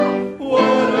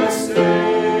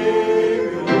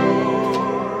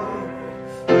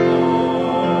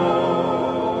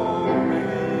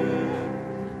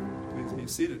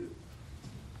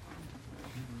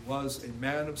was a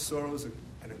man of sorrows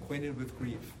and acquainted with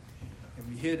grief. And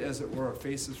we hid, as it were, our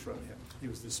faces from him. He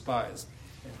was despised,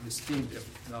 and we esteemed him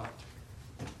not.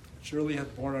 Surely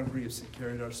hath borne our griefs and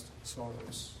carried our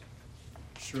sorrows.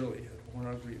 Surely hath borne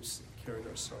our griefs and carried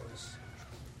our sorrows.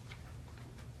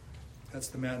 That's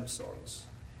the man of sorrows.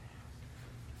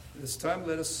 At this time,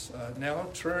 let us now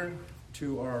turn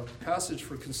to our passage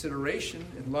for consideration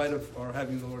in light of our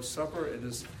having the Lord's Supper. It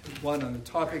is one on the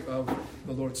topic of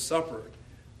the Lord's Supper.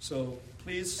 So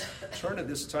please turn at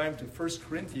this time to 1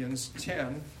 Corinthians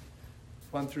 10,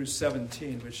 1 through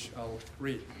 17, which I'll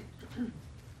read.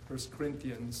 1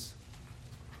 Corinthians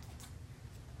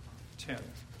 10,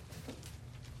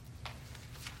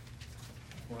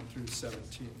 1 through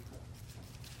 17.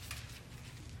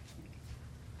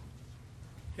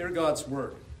 Hear God's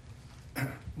word.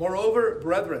 Moreover,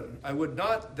 brethren, I would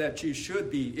not that you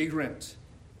should be ignorant,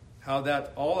 how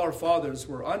that all our fathers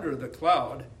were under the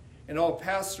cloud, and all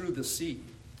passed through the sea,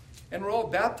 and were all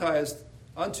baptized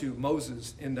unto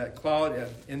Moses in that cloud and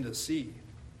in the sea,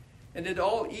 and did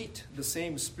all eat the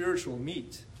same spiritual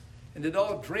meat, and did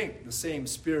all drink the same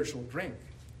spiritual drink,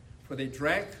 for they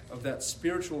drank of that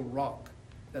spiritual rock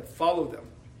that followed them,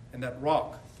 and that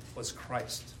rock was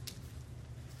Christ.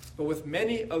 But with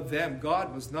many of them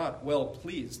God was not well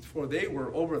pleased, for they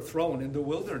were overthrown in the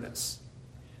wilderness.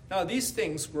 Now these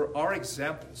things were our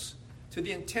examples, to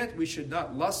the intent we should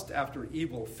not lust after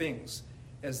evil things,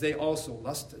 as they also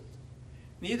lusted.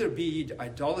 Neither be ye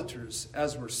idolaters,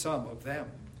 as were some of them.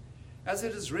 As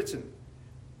it is written,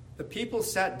 the people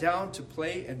sat down to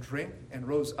play and drink and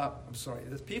rose up.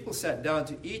 The people sat down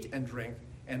to eat and drink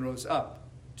and rose up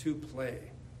to play.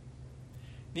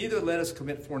 Neither let us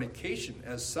commit fornication,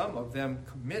 as some of them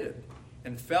committed,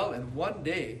 and fell in one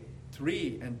day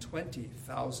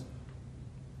 23,000.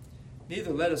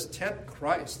 Neither let us tempt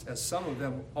Christ, as some of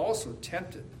them also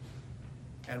tempted,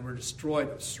 and were destroyed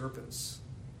of serpents.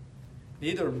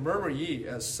 Neither murmur ye,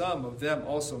 as some of them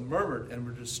also murmured, and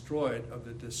were destroyed of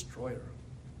the destroyer.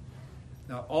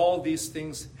 Now all these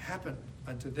things happen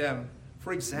unto them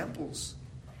for examples,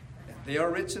 and they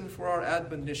are written for our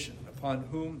admonition, upon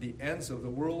whom the ends of the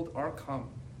world are come.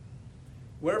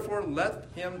 Wherefore let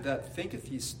him that thinketh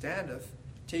he standeth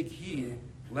take heed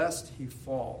lest he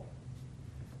fall.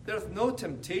 There hath no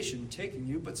temptation taken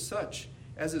you but such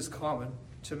as is common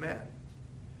to man.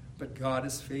 But God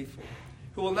is faithful,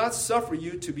 who will not suffer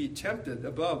you to be tempted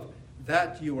above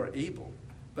that you are able,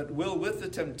 but will with the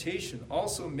temptation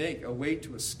also make a way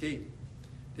to escape,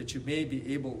 that you may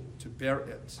be able to bear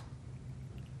it.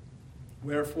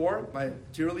 Wherefore, my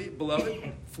dearly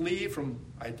beloved, flee from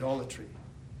idolatry.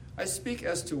 I speak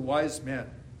as to wise men.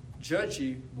 Judge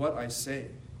ye what I say.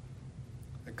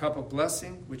 The cup of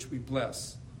blessing which we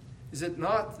bless, is it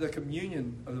not the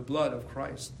communion of the blood of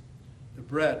Christ? The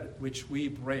bread which we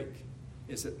break,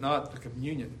 is it not the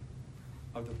communion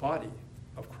of the body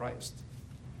of Christ?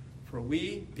 For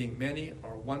we, being many,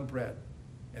 are one bread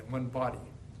and one body.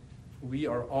 For we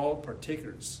are all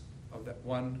partakers of that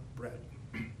one bread.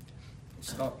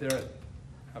 Stop there and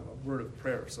have a word of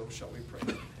prayer, so shall we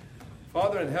pray.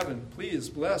 Father in heaven, please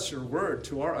bless your word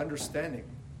to our understanding,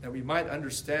 that we might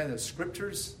understand the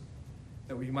scriptures,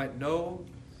 that we might know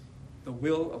the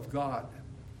will of God.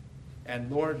 And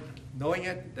Lord, knowing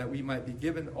it, that we might be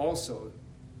given also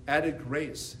added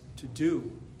grace to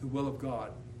do the will of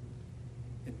God.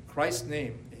 In Christ's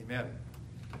name, amen.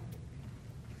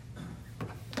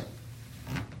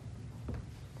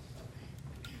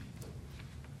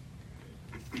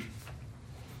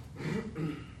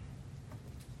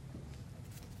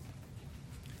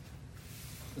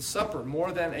 The supper,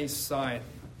 more than a sign.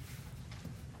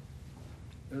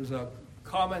 There's a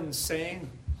common saying,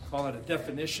 call it a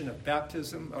definition of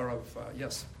baptism, or of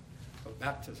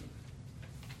baptism.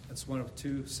 That's one of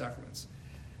two sacraments.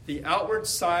 The outward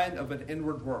sign of an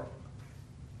inward work.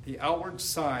 The outward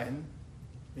sign,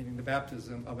 meaning the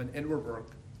baptism, of an inward work,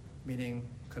 meaning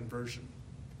conversion.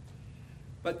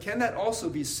 But can that also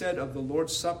be said of the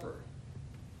Lord's Supper?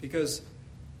 Because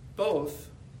both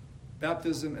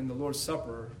baptism and the Lord's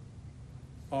Supper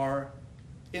are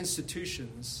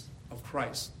institutions of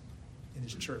Christ in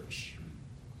his church.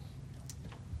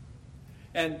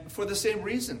 And for the same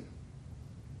reason,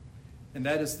 and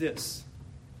that is this: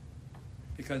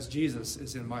 because Jesus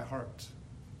is in my heart,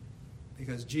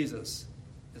 because Jesus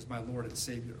is my Lord and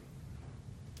Savior.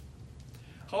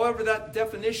 However, that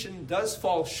definition does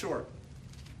fall short,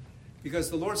 because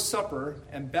the Lord's Supper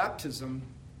and baptism,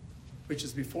 which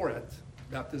is before it,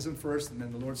 baptism first and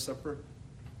then the Lord's Supper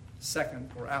second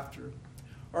or after,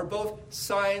 are both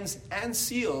signs and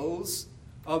seals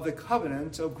of the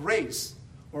covenant of grace,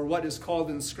 or what is called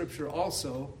in Scripture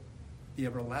also the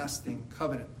everlasting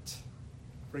covenant.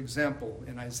 For example,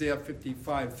 in Isaiah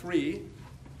 55:3,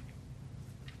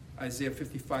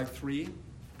 you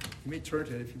may turn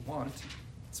to it if you want.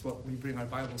 It's what we bring our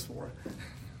Bibles for.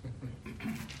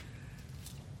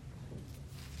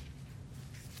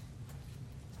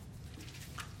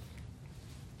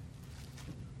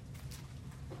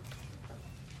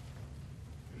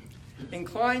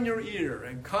 Incline your ear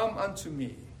and come unto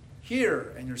me.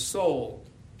 Hear, and your soul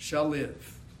shall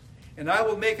live. And I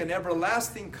will make an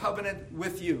everlasting covenant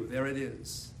with you. There it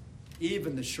is.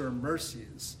 Even the sure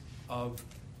mercies of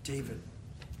David.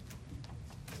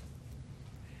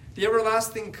 The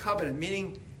everlasting covenant,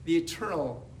 meaning the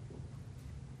eternal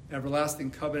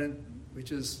everlasting covenant,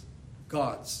 which is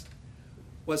God's,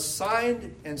 was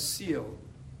signed and sealed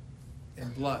in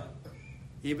blood,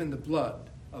 even the blood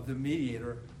of the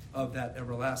mediator of that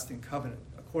everlasting covenant,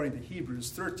 according to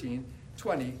Hebrews 13,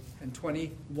 20, and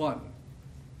 21.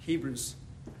 Hebrews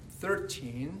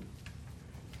 13,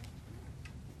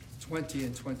 20,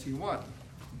 and 21.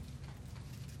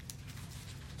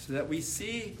 So that we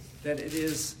see that it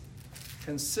is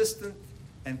consistent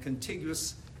and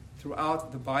contiguous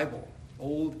throughout the Bible,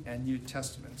 Old and New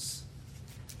Testaments.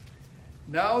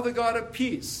 Now the God of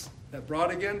peace, that brought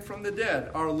again from the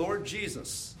dead our Lord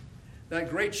Jesus,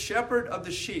 that great shepherd of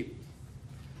the sheep,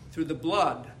 through the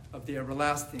blood of the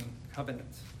everlasting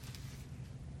covenant,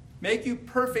 make you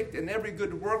perfect in every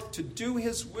good work to do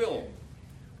his will,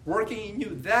 working in you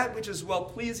that which is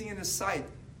well-pleasing in his sight,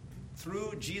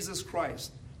 through Jesus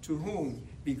Christ, to whom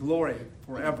be glory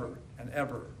forever and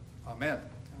ever. Amen.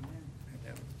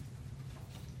 Amen.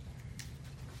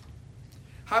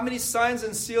 How many signs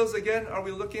and seals again are we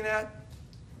looking at?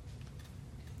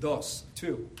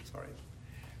 Two.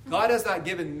 God has not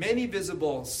given many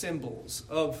visible symbols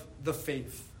of the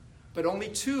faith, but only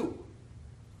two.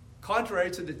 Contrary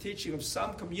to the teaching of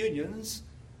some communions,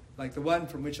 like the one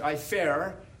from which I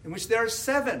fare, in which there are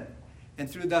 7, and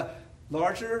through the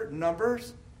larger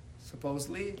numbers,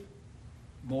 supposedly,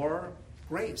 more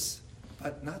grace.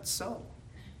 But not so,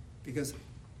 because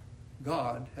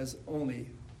God has only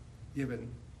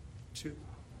given 2.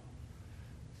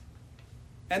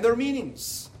 And their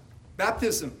meanings: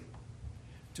 baptism,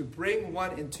 to bring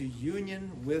one into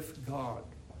union with God.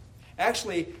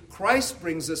 Actually, Christ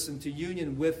brings us into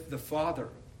union with the Father.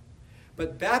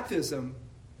 But baptism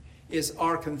is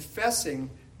our confessing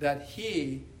that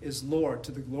he is Lord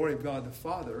to the glory of God the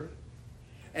Father.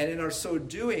 And in our so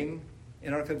doing,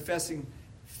 in our confessing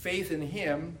faith in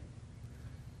him,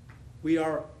 we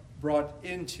are brought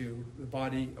into the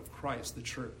body of Christ, the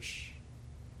church.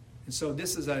 And so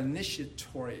this is an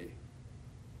initiatory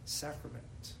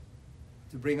sacrament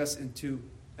to bring us into,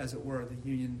 as it were, the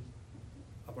union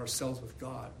of ourselves with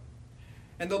God.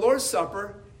 And the Lord's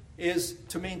Supper is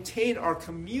to maintain our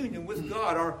communion with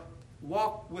God, our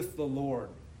walk with the Lord,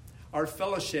 our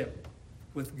fellowship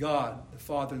with God, the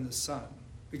Father and the Son.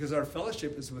 Because our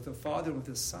fellowship is with the Father and with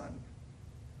the Son,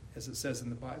 as it says in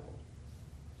the Bible.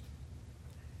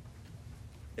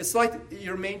 It's like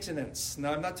your maintenance.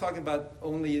 Now, I'm not talking about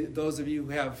only those of you who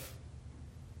have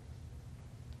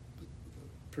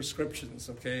prescriptions,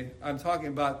 okay? I'm talking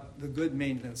about the good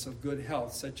maintenance of good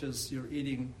health, such as you're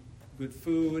eating good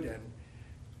food and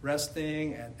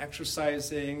resting and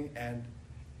exercising and,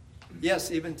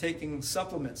 yes, even taking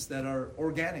supplements that are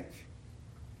organic.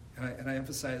 And I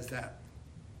emphasize that.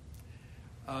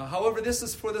 However, this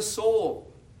is for the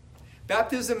soul.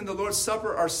 Baptism and the Lord's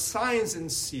Supper are signs and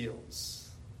seals.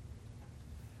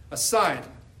 A sign,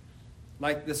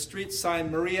 like the street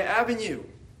sign Maria Avenue,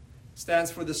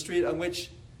 stands for the street on which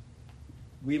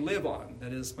we live on,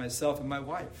 that is myself and my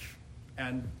wife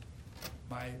and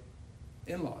my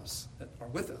in-laws that are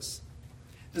with us.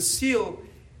 The seal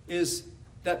is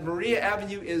that Maria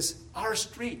Avenue is our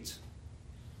street,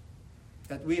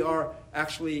 that we are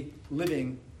actually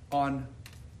living on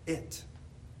it.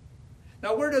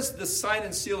 Now, where does the sign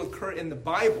and seal occur in the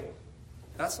Bible?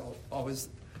 That's always,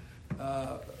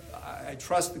 I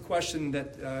trust, the question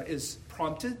that is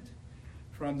prompted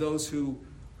from those who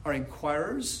are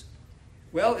inquirers.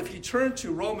 Well, if you turn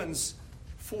to Romans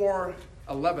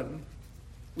 4:11,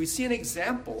 we see an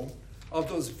example of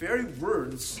those very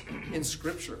words in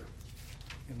Scripture.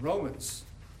 In Romans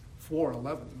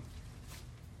 4:11.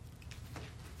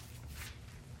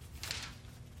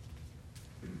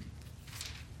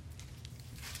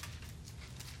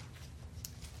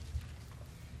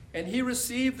 And he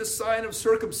received the sign of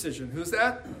circumcision. Who's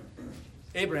that?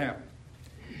 Abraham.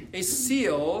 A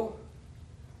seal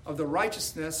of the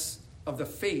righteousness of the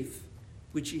faith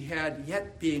which he had,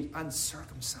 yet being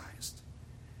uncircumcised.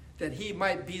 that he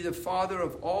might be the father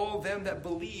of all them that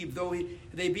believe, though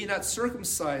they be not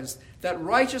circumcised, that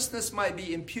righteousness might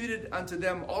be imputed unto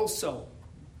them also.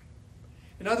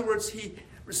 In other words, he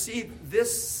received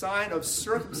this sign of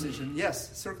circumcision.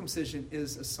 Yes, circumcision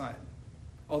is a sign,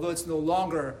 although it's no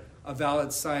longer a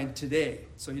valid sign today.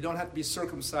 So you don't have to be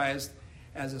circumcised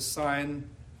as a sign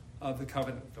of the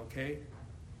covenant, okay?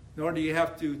 Nor do you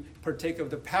have to partake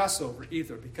of the Passover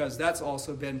either, because that's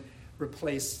also been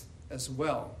replaced as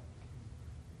well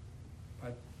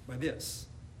by this.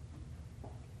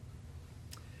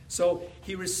 So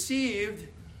he received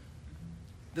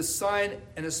the sign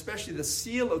and especially the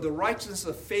seal of the righteousness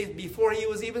of faith before he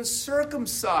was even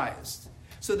circumcised.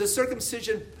 So the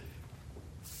circumcision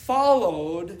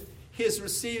followed his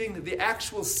receiving the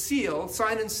actual seal,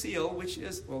 sign and seal, which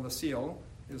is, well, the seal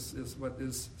is what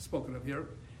is spoken of here,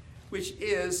 which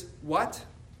is what?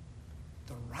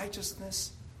 The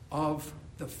righteousness of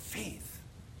the faith.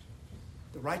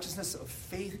 The righteousness of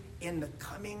faith in the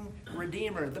coming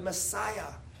Redeemer, the Messiah,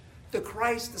 the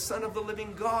Christ, the Son of the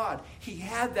living God. He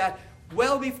had that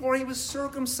well before he was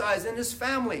circumcised in his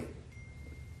family.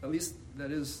 At least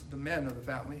that is the men of the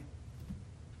family.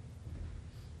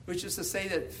 Which is to say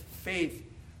that faith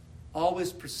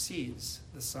always precedes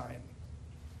the sign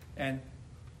and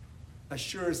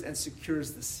assures and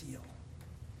secures the seal.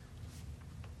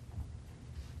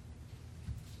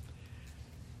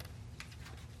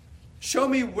 Show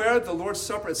me where the Lord's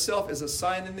Supper itself is a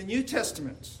sign in the New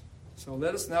Testament. So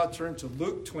let us now turn to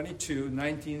Luke 22,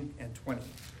 19 and 20.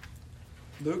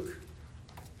 Luke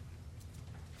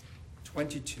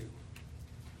 22,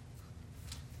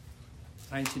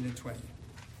 19 and 20.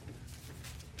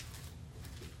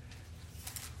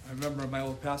 I remember my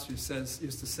old pastor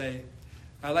used to say,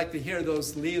 I like to hear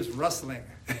those leaves rustling.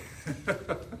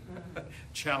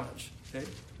 Challenge, okay?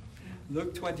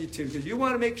 Luke 22, because you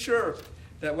want to make sure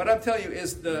that what I'm telling you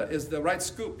is the right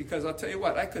scoop, because I'll tell you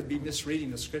what, I could be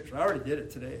misreading the scripture. I already did it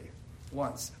today,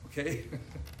 once, okay?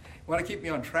 Want to keep me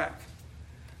on track.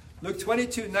 Luke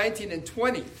 22, 19 and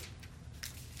 20.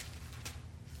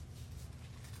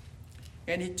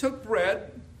 And he took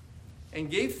bread and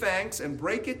gave thanks and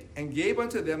brake it and gave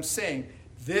unto them, saying,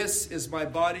 This is my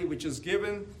body which is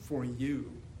given for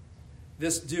you.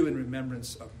 This do in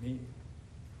remembrance of me.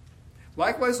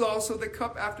 Likewise also the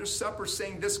cup after supper,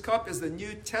 saying, This cup is the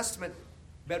New Testament,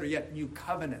 better yet, new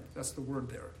covenant. That's the word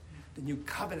there. The new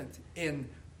covenant in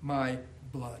my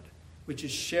blood, which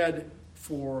is shed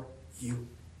for you.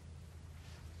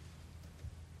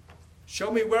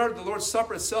 Show me where the Lord's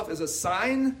Supper itself is a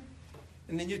sign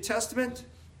in the New Testament.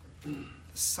 The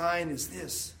sign is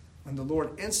this. When the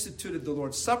Lord instituted the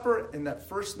Lord's Supper, in that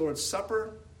first Lord's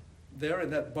Supper, there in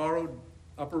that borrowed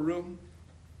upper room,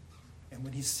 and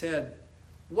when he said,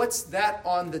 What's that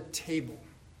on the table?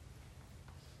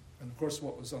 And of course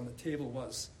what was on the table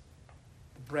was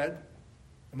the bread,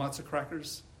 the matzah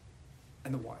crackers,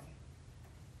 and the wine.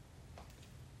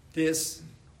 This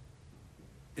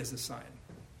is a sign.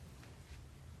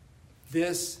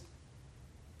 This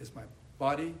is my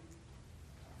body.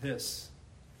 This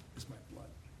is my blood.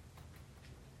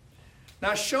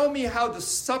 Now show me how the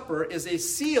supper is a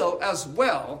seal as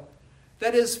well,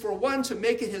 that is for one to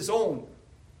make it his own.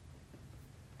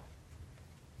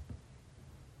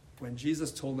 When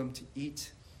Jesus told them to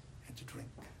eat and to drink.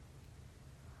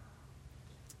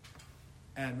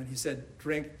 And when he said,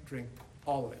 drink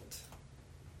all of it.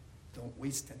 Don't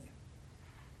waste any.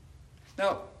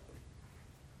 Now,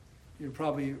 you're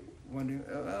probably wondering,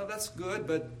 well, that's good,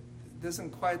 but it doesn't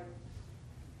quite,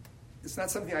 it's not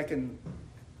something I can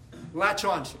latch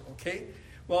on to, okay?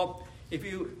 Well, if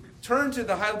you turn to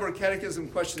the Heidelberg Catechism,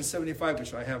 question 75,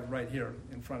 which I have right here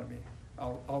in front of me,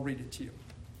 I'll read it to you.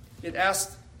 It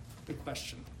asked the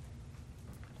question,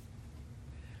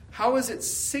 how is it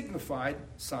signified,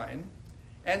 sign,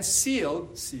 and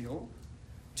sealed, seal,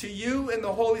 to you in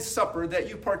the Holy Supper that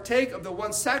you partake of the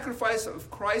one sacrifice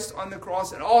of Christ on the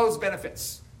cross and all his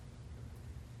benefits?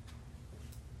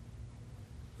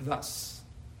 Thus,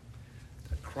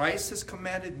 that Christ has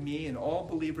commanded me and all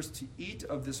believers to eat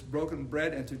of this broken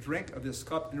bread and to drink of this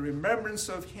cup in remembrance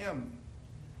of him,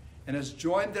 and has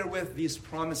joined therewith these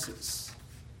promises.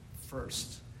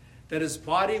 First, that his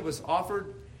body was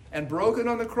offered and broken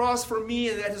on the cross for me,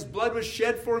 and that his blood was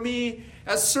shed for me,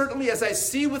 as certainly as I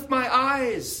see with my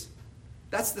eyes.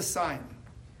 That's the sign.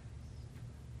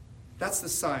 That's the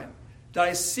sign. That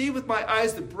I see with my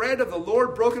eyes the bread of the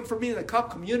Lord broken for me and the cup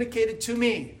communicated to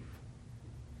me.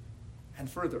 And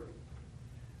further,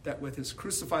 that with his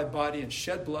crucified body and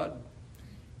shed blood,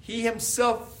 he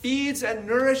himself feeds and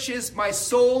nourishes my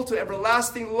soul to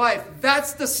everlasting life.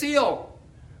 That's the seal.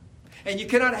 And you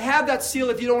cannot have that seal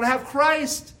if you don't have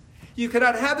Christ. You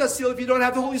cannot have that seal if you don't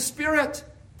have the Holy Spirit.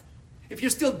 If you're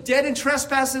still dead in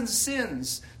trespasses and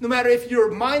sins, no matter if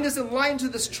your mind isn't aligned to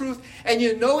this truth and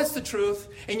you know it's the truth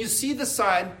and you see the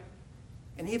sign,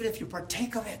 and even if you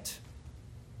partake of it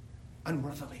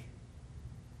unworthily,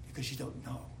 because you don't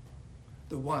know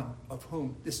the one of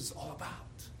whom this is all about.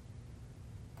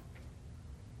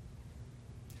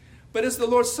 But is the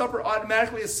Lord's Supper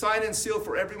automatically a sign and seal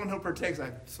for everyone who partakes?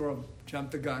 I sort of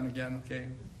jumped the gun again, okay?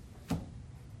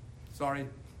 Sorry.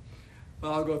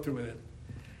 Well, I'll go through with it.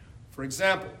 For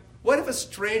example, what if a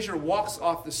stranger walks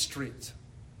off the street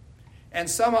and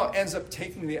somehow ends up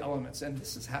taking the elements? And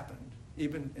this has happened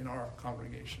even in our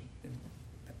congregation in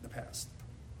the past.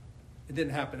 It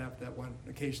didn't happen after that one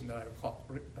occasion that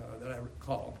I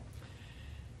recall.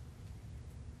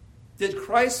 Did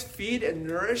Christ feed and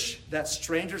nourish that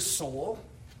stranger's soul?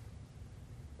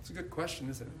 It's a good question,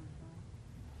 isn't it?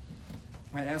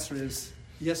 My answer is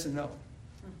yes and no.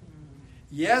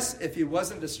 Yes, if he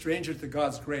wasn't a stranger to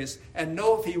God's grace, and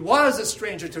no, if he was a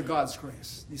stranger to God's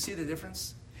grace. You see the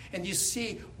difference? And you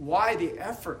see why the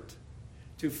effort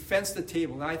to fence the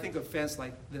table. Now I think of fence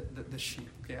like the sheep.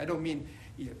 Okay, I don't mean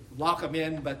you lock them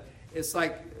in, but it's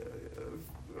like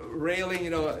railing,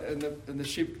 and the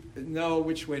sheep know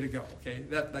which way to go. Okay,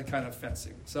 that kind of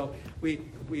fencing. So we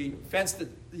fence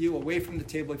you away from the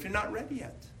table if you're not ready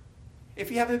yet.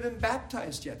 If you haven't been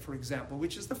baptized yet, for example,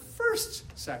 which is the first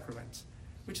sacrament,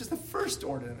 which is the first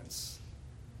ordinance,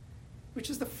 which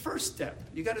is the first step.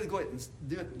 You got to go and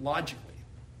do it logically.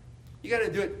 You got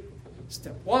to do it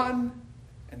step 1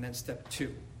 and then step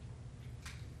 2.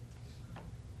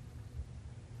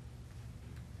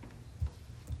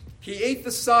 He ate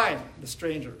the sign, the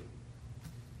stranger,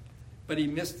 but he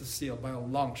missed the seal by a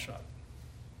long shot.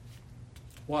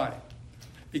 Why?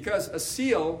 Because a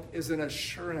seal is an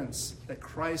assurance that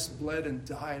Christ bled and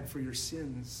died for your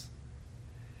sins,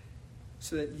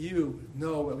 so that you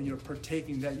know when you're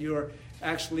partaking that you're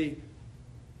actually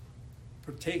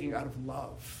partaking out of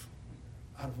love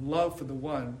for the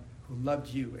one who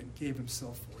loved you and gave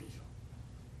himself for you.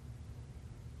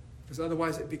 Because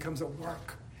otherwise it becomes a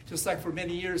work. Just like for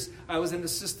many years I was in the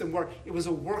system where it was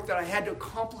a work that I had to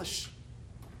accomplish.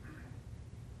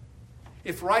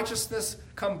 If righteousness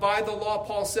come by the law,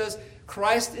 Paul says,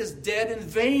 Christ is dead in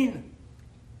vain.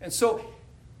 And so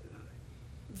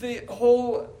the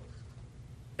whole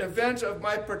event of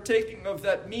my partaking of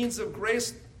that means of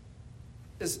grace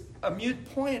is a mute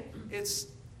point. It's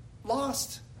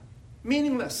lost,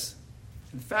 meaningless.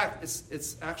 In fact,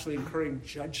 it's actually incurring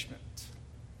judgment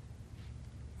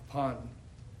upon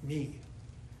me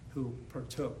who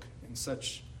partook in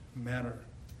such a manner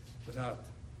without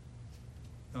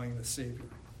knowing the Savior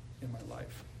in my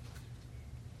life.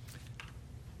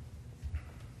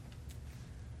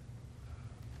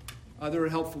 Other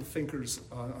helpful thinkers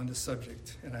on this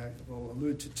subject, and I will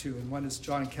allude to two, and one is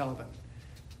John Calvin.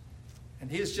 And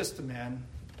he is just a man.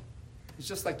 He's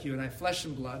just like you and I, flesh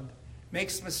and blood,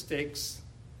 makes mistakes.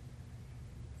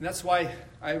 And that's why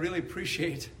I really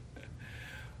appreciate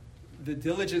the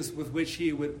diligence with which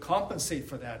he would compensate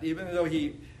for that, even though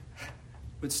he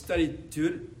would study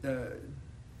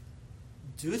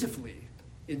dutifully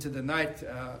into the night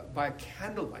by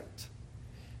candlelight.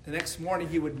 The next morning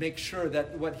he would make sure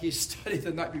that what he studied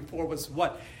the night before was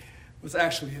what was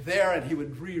actually there, and he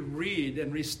would reread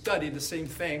and restudy the same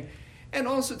thing, and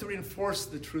also to reinforce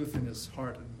the truth in his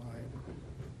heart and mind.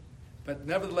 But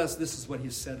nevertheless, this is what he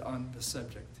said on the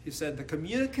subject. He said, the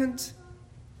communicant,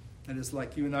 that is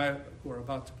like you and I who are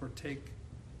about to partake,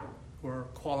 who are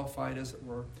qualified as it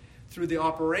were, through the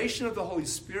operation of the Holy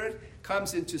Spirit,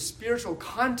 comes into spiritual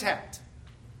contact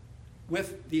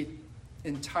with the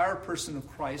entire person of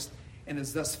Christ and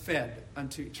is thus fed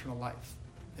unto eternal life.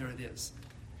 There it is.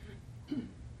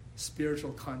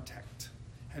 Spiritual contact.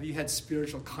 Have you had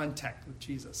spiritual contact with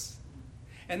Jesus?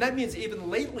 And that means even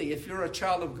lately, if you're a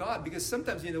child of God, because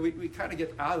sometimes, we kind of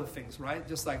get out of things, right?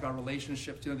 Just like our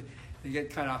relationships, they get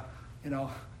kind of,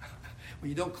 when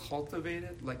you don't cultivate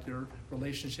it, like your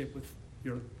relationship with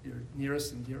your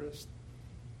nearest and dearest,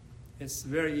 it's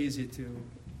very easy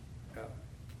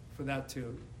for that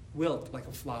to wilt like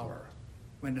a flower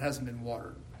when it hasn't been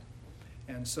watered.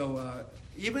 And so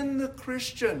even the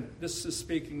Christian, this is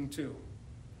speaking to,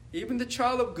 even the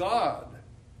child of God,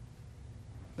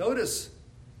 notice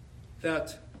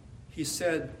that he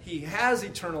said he has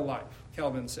eternal life,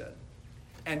 Calvin said,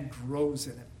 and grows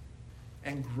in it.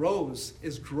 And grows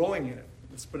is growing in it,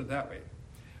 let's put it that way,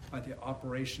 by the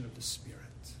operation of the Spirit.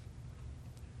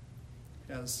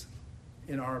 As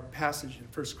in our passage in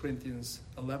 1 Corinthians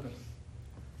 11,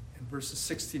 in verses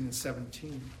 16 and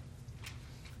 17.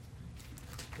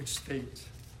 which state,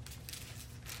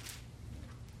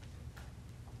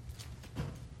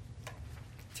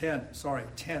 10,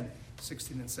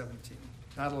 16 and 17,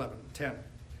 not 11, 10.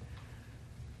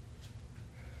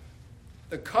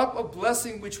 The cup of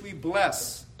blessing which we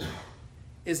bless,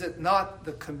 is it not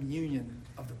the communion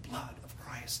of the blood of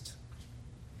Christ?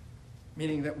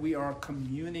 Meaning that we are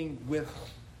communing with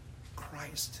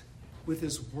Christ, with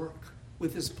his work,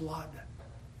 with his blood.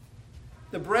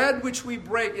 The bread which we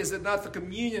break, is it not the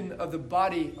communion of the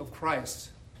body of Christ?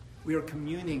 We are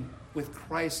communing with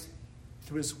Christ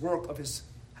through his work of his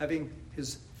having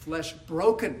his flesh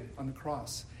broken on the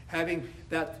cross, having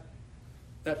that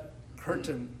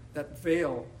curtain, that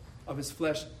veil of his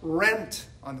flesh rent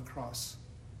on the cross.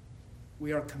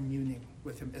 We are communing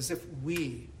with him as if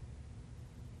we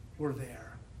were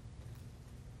there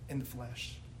in the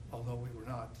flesh, although we were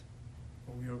not,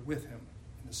 but we are with him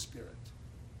in the Spirit.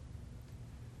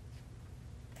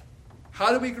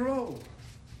 How do we grow?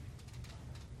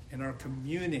 In our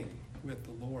communing with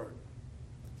the Lord,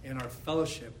 in our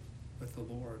fellowship with the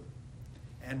Lord,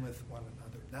 and with one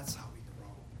another. That's how we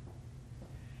grow.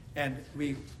 And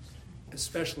we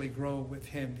especially grow with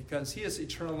him because he is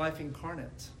eternal life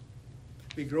incarnate.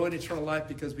 We grow in eternal life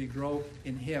because we grow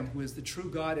in him, who is the true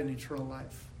God and eternal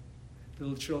life.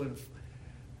 Little children,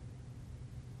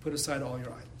 put aside all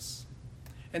your idols.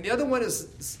 And the other one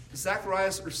is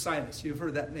Zacharias Ursinus. You've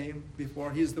heard that name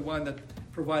before. He's the one that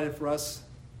provided for us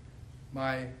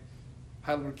my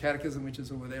Heidelberg Catechism, which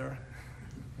is over there.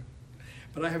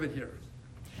 But I have it here.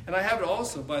 And I have it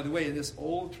also, by the way, in this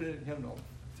old Trinity hymnal,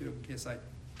 too, in case I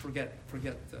forget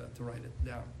to write it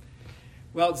down.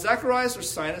 Well, Zacharias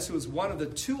Ursinus, who was one of the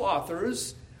two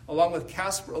authors, along with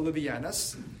Caspar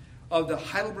Olevianus, of the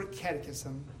Heidelberg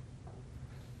Catechism,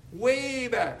 way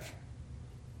back,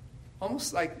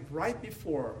 almost like right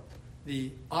before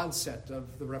the onset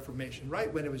of the Reformation,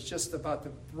 right when it was just about to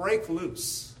break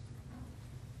loose,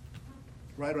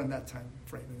 right on that time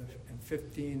frame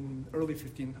in early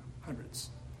 1500s,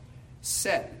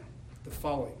 said the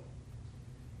following: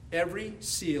 every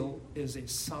seal is a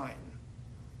sign,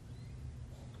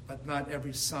 but not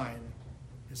every sign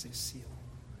is a seal.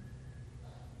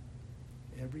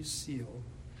 Every seal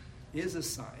is a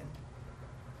sign,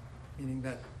 meaning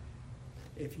that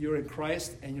if you're in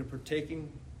Christ and you're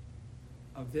partaking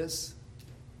of this,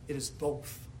 it is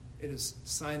both. It is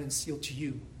sign and seal to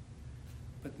you.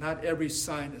 But not every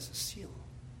sign is a seal,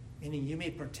 meaning you may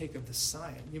partake of the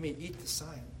sign. You may eat the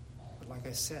sign, but like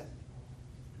I said,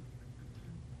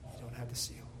 you don't have the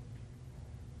seal.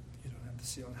 You don't have the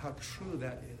seal. And how true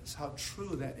that is. How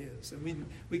true that is. And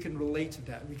we can relate to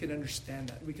that. We can understand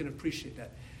that. We can appreciate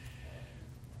that.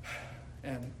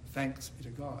 And thanks be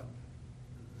to God.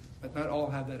 But not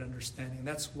all have that understanding. And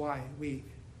that's why we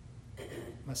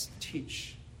must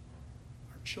teach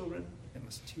our children and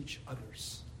must teach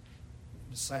others.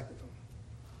 Disciple them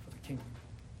for the kingdom.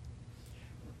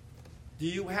 Do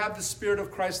you have the Spirit of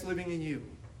Christ living in you?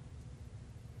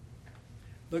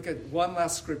 Look at one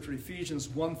last scripture, Ephesians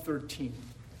 1:13.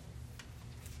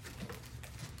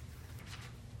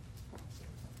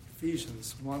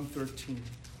 Ephesians 1:13.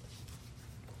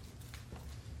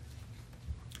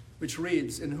 Which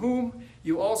reads, in whom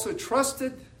you also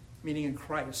trusted, meaning in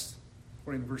Christ,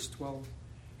 according to verse 12.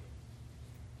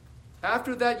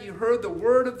 After that you heard the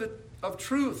word of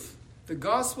truth, the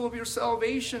gospel of your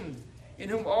salvation, in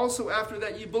whom also after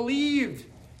that you believed.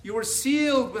 You were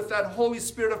sealed with that Holy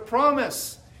Spirit of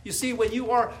promise. You see, when you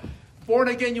are born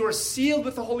again, you are sealed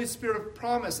with the Holy Spirit of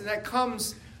promise. And that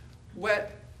comes when,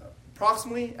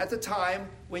 approximately at the time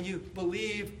when you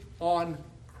believe on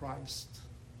Christ.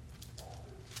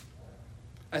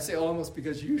 I say almost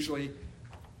because usually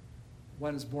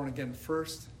one is born again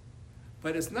first.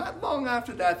 But it's not long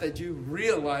after that you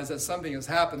realize that something has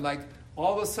happened. Like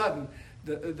all of a sudden,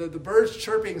 the birds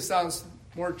chirping sounds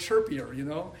more chirpier,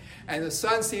 and the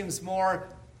sun seems more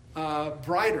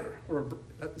brighter. Or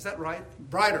is that right?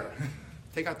 Brighter.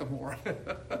 Take out the more.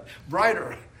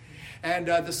 Brighter. And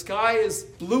the sky is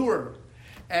bluer.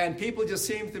 And people just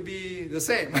seem to be the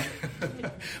same.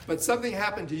 But something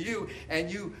happened to you,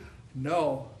 and you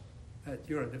know that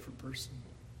you're a different person.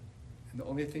 And the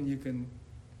only thing you can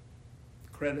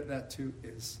credit that to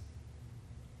is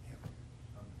him.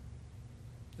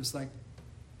 Just like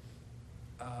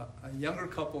a younger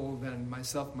couple than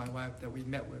myself and my wife that we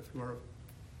met with, who are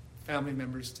family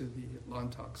members to the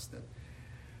Lontoks, that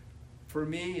for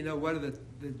me, one of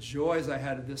the joys I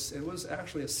had of this, it was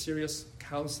actually a serious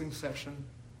counseling session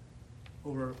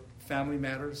over family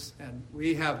matters. And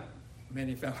we have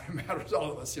many family matters,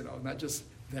 all of us, not just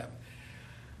them.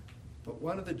 But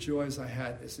one of the joys I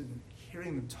had is in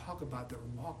hearing them talk about their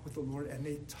walk with the Lord, and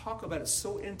they talk about it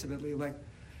so intimately, like,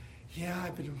 yeah,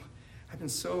 I've been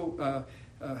so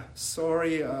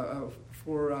sorry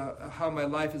for how my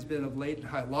life has been of late, and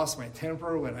how I lost my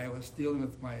temper when I was dealing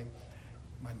with my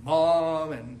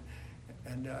mom and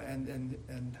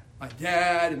my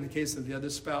dad in the case of the other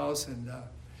spouse, and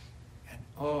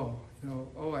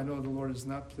I know the Lord is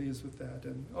not pleased with that,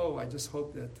 and I just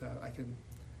hope that I can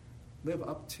live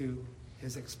up to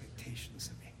His expectations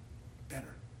of me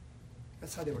better.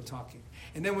 That's how they were talking.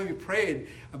 And then when we prayed,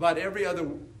 about every other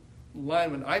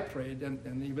line when I prayed,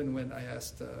 and even when I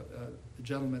asked the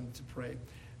gentleman to pray,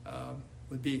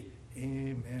 would be,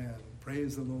 amen,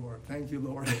 praise the Lord, thank you,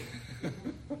 Lord.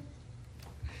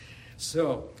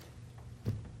 So,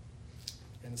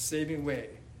 in a saving way,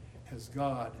 has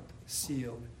God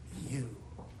sealed you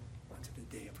unto the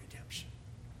day of redemption.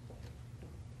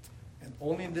 And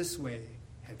only in this way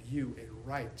have you a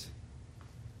right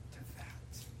to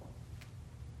that,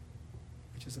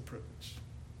 which is a privilege.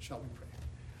 Shall we pray?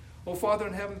 Oh, Father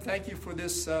in heaven, thank you for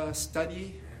this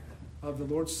study of the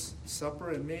Lord's Supper,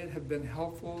 and may it have been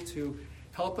helpful to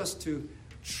help us to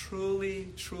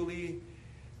truly, truly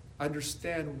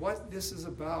understand what this is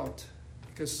about,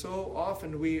 because so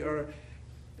often we are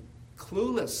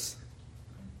clueless,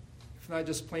 if not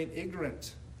just plain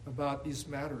ignorant, about these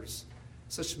matters.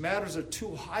 Such matters are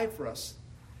too high for us,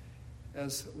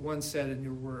 as one said in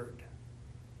your word.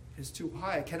 It's too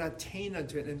high. I cannot attain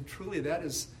unto it. And truly that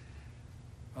is,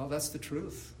 that's the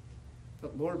truth.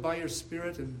 But Lord, by your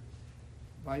Spirit and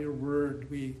by your word,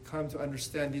 we come to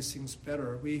understand these things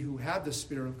better. We who have the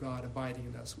Spirit of God abiding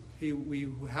in us. We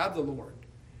who have the Lord,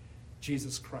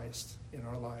 Jesus Christ, in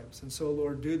our lives. And so,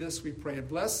 Lord, do this, we pray. And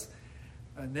bless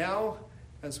now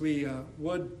as we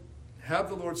would have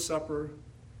the Lord's Supper,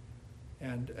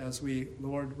 and as we,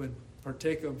 Lord, would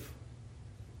partake of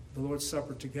the Lord's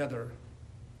Supper together,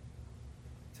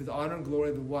 to the honor and glory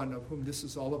of the one of whom this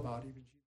is all about, even Jesus.